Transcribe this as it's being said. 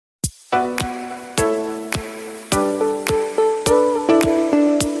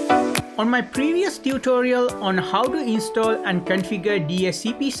my previous tutorial on how to install and configure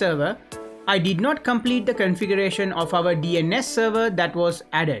DHCP server, I did not complete the configuration of our DNS server that was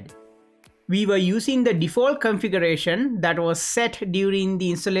added. We were using the default configuration that was set during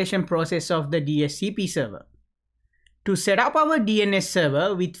the installation process of the DHCP server. To set up our DNS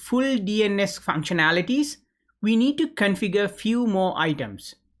server with full DNS functionalities, we need to configure few more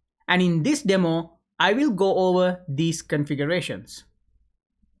items. And in this demo, I will go over these configurations.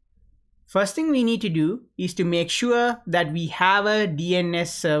 First thing we need to do is to make sure that we have a DNS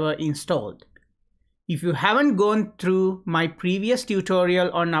server installed. If you haven't gone through my previous tutorial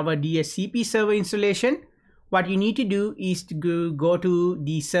on our DHCP server installation, what you need to do is to go to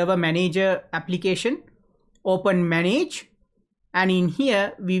the Server Manager application, open Manage, and in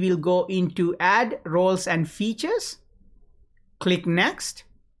here we will go into Add Roles and Features. Click Next.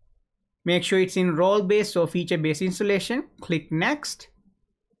 Make sure it's in role-based or feature-based installation. Click Next.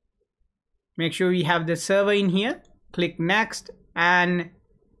 Make sure we have the server in here. Click Next and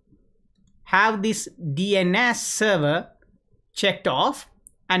have this DNS server checked off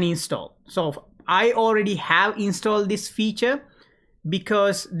and install. So I already have installed this feature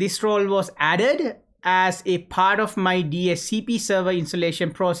because this role was added as a part of my DHCP server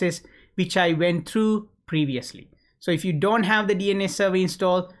installation process, which I went through previously. So if you don't have the DNS server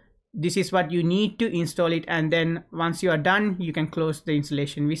installed, this is what you need to install it, and then once you are done, you can close the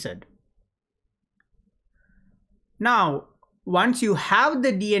installation wizard. Now, once you have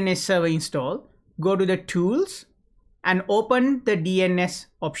the DNS server installed, go to the Tools and open the DNS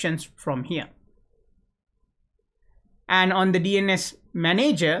options from here. And on the DNS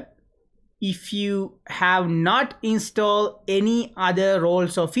Manager, if you have not installed any other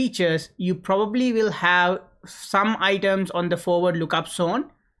roles or features, you probably will have some items on the forward lookup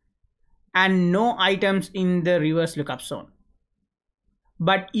zone and no items in the reverse lookup zone.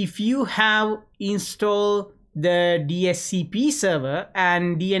 But if you have installed the DHCP server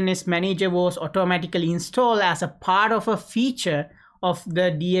and DNS Manager was automatically installed as a part of a feature of the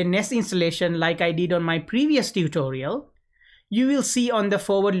DNS installation like I did on my previous tutorial, you will see on the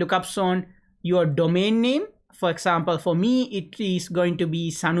forward lookup zone your domain name. For example, for me it is going to be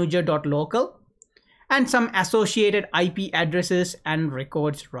sanuja.local and some associated IP addresses and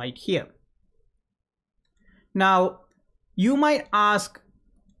records right here. Now you might ask,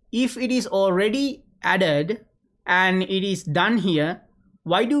 if it is already added and it is done here,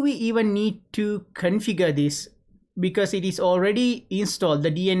 why do we even need to configure this? Because it is already installed. The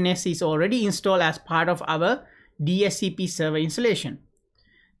DNS is already installed as part of our DHCP server installation.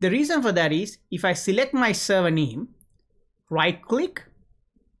 The reason for that is, if I select my server name, right click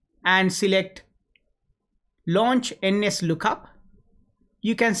and select Launch NS Lookup,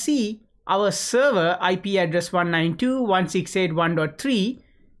 you can see our server IP address 192.168.1.3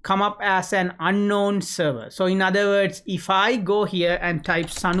 come up as an unknown server. So in other words, if I go here and type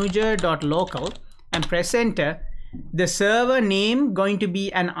sanuja.local and press enter, the server name going to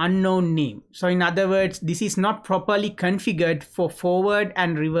be an unknown name. So in other words, this is not properly configured for forward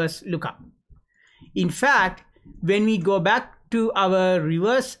and reverse lookup. In fact, when we go back to our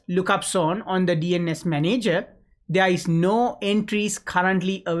reverse lookup zone on the DNS Manager, there is no entries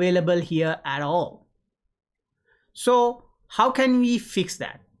currently available here at all. So how can we fix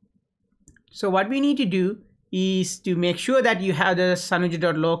that? So what we need to do is to make sure that you have the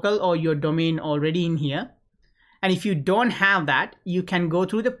sanuja.local or your domain already in here. And if you don't have that, you can go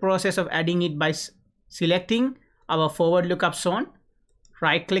through the process of adding it by selecting our forward lookup zone,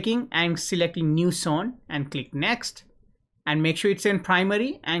 right clicking and selecting new zone and click next, and make sure it's in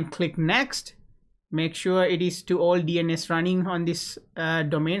primary and click next. Make sure it is to all DNS running on this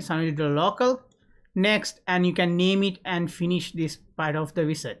domain, sanuja.local. Next, and you can name it and finish this part of the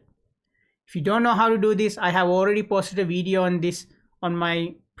wizard. If you don't know how to do this, I have already posted a video on this on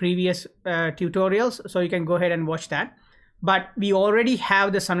my previous tutorials, so you can go ahead and watch that. But we already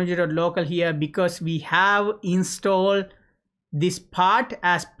have the sanuja.local here because we have installed this part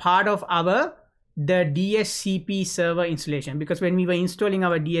as part of the DHCP server installation. Because when we were installing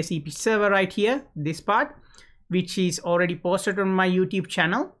our DHCP server right here, this part, which is already posted on my YouTube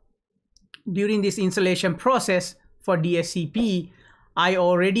channel, during this installation process for DHCP, I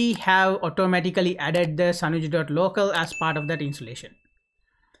already have automatically added the sanuja.local as part of that installation.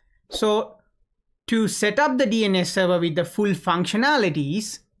 So to set up the DNS server with the full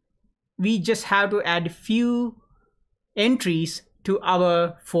functionalities, we just have to add few entries to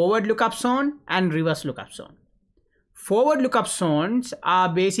our forward lookup zone and reverse lookup zone. Forward lookup zones are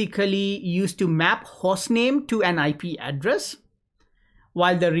basically used to map hostname to an IP address,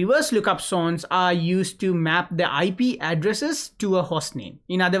 while the reverse lookup zones are used to map the IP addresses to a host name.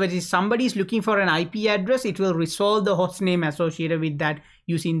 In other words, if somebody is looking for an IP address, it will resolve the host name associated with that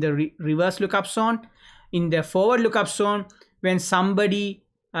using the reverse lookup zone. In the forward lookup zone, when somebody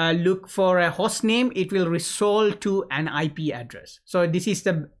look for a host name, it will resolve to an IP address. So this is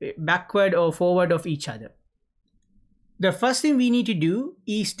the backward or forward of each other. The first thing we need to do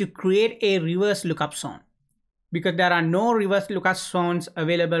is to create a reverse lookup zone, because there are no reverse lookup zones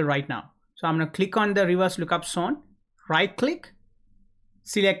available right now. So I'm going to click on the reverse lookup zone, right click,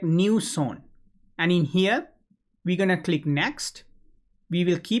 select new zone. And in here, we're going to click next. We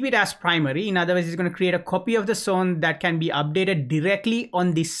will keep it as primary. In other words, it's going to create a copy of the zone that can be updated directly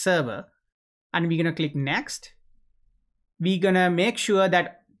on this server. And we're going to click next. We're going to make sure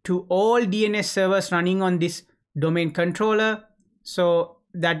that to all DNS servers running on this domain controller, so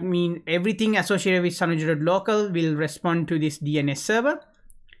that means everything associated with sanuja.local will respond to this DNS server.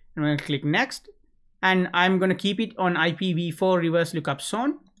 I'm going to click next, and I'm going to keep it on IPv4 reverse lookup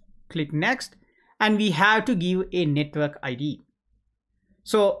zone. Click next, and we have to give a network ID.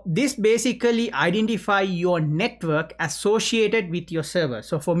 So this basically identify your network associated with your server.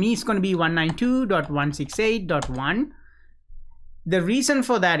 So for me, it's going to be 192.168.1. The reason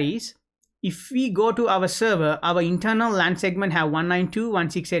for that is, if we go to our server, our internal LAN segment have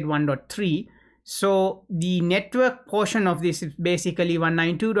 192.168.1.3. So the network portion of this is basically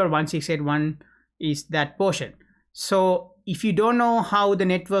 192.168.1 is that portion. So if you don't know how the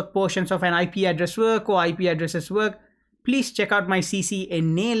network portions of an IP address work or IP addresses work, please check out my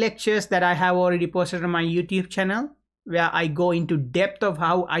CCNA lectures that I have already posted on my YouTube channel, where I go into depth of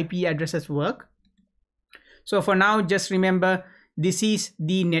how IP addresses work. So for now, just remember, this is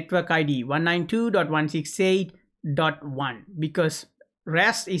the network ID 192.168.1, because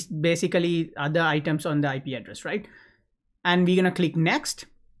rest is basically other items on the IP address, right? And we're going to click next,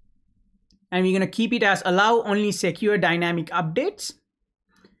 and we're going to keep it as allow only secure dynamic updates.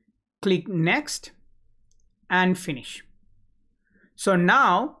 Click next and finish. So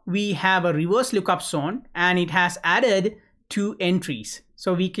now we have a reverse lookup zone, and it has added 2 entries.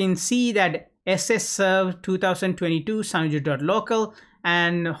 So we can see that SSServe 2022 sanuja.local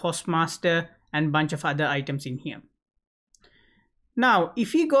and hostmaster and bunch of other items in here. Now,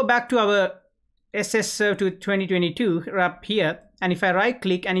 if we go back to our SSServe 2022 up here, and if I right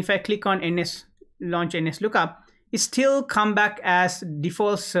click and if I click on NS launch NS lookup, it still come back as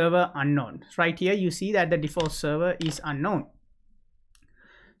default server unknown. Right here, you see that the default server is unknown.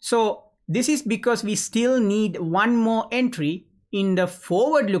 So this is because we still need one more entry in the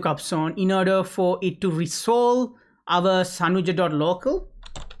forward lookup zone in order for it to resolve our sanuja.local.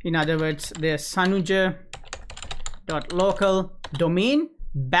 In other words, the sanuja.local domain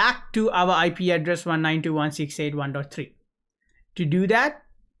back to our IP address 192.168.1.3. To do that,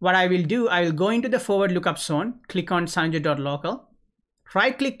 what I will do, I will go into the forward lookup zone, click on sanuja.local,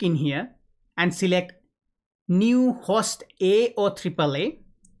 right click in here and select new host A or AAA.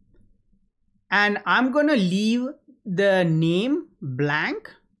 And I'm going to leave the name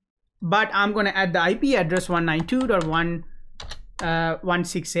blank, but I'm going to add the IP address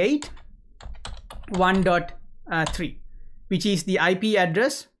 192.168.1.3, which is the IP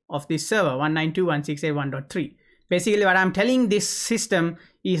address of this server 192.168.1.3. Basically, what I'm telling this system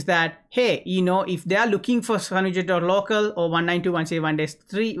is that, hey, you know, if they are looking for sanuja.local or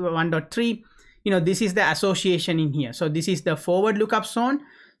 192.168.1.3, you know, this is the association in here. So this is the forward lookup zone.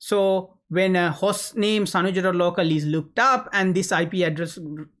 So when a host name sanuja.local is looked up, and this IP address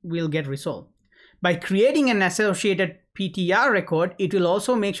will get resolved. By creating an associated PTR record, it will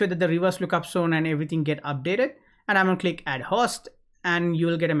also make sure that the reverse lookup zone and everything get updated. And I'm going to click add host, and you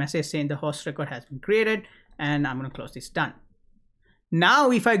will get a message saying the host record has been created, and I'm going to close this. Done.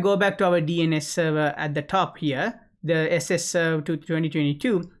 Now, if I go back to our DNS server at the top here, the SSServe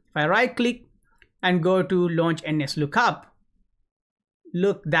 2022, if I right click and go to launch NS lookup,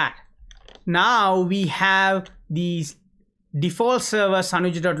 look that. Now we have these default server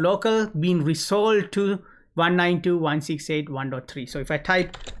sanuja.local being resolved to 192.168.1.3. So if I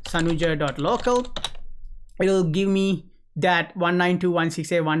type sanuja.local, it will give me that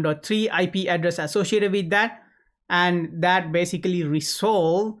 192.168.1.3 IP address associated with that, and that basically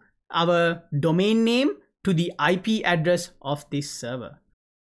resolve our domain name to the IP address of this server.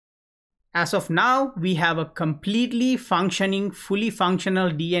 As of now, we have a completely functioning, fully functional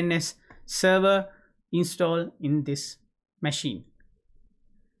DNS server installed in this machine.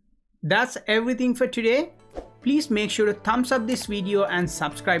 That's everything for today. Please make sure to thumbs up this video and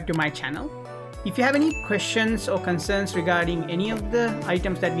subscribe to my channel. If you have any questions or concerns regarding any of the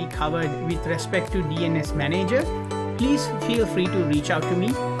items that we covered with respect to DNS Manager, please feel free to reach out to me.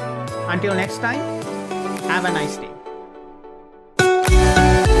 Until next time, have a nice day.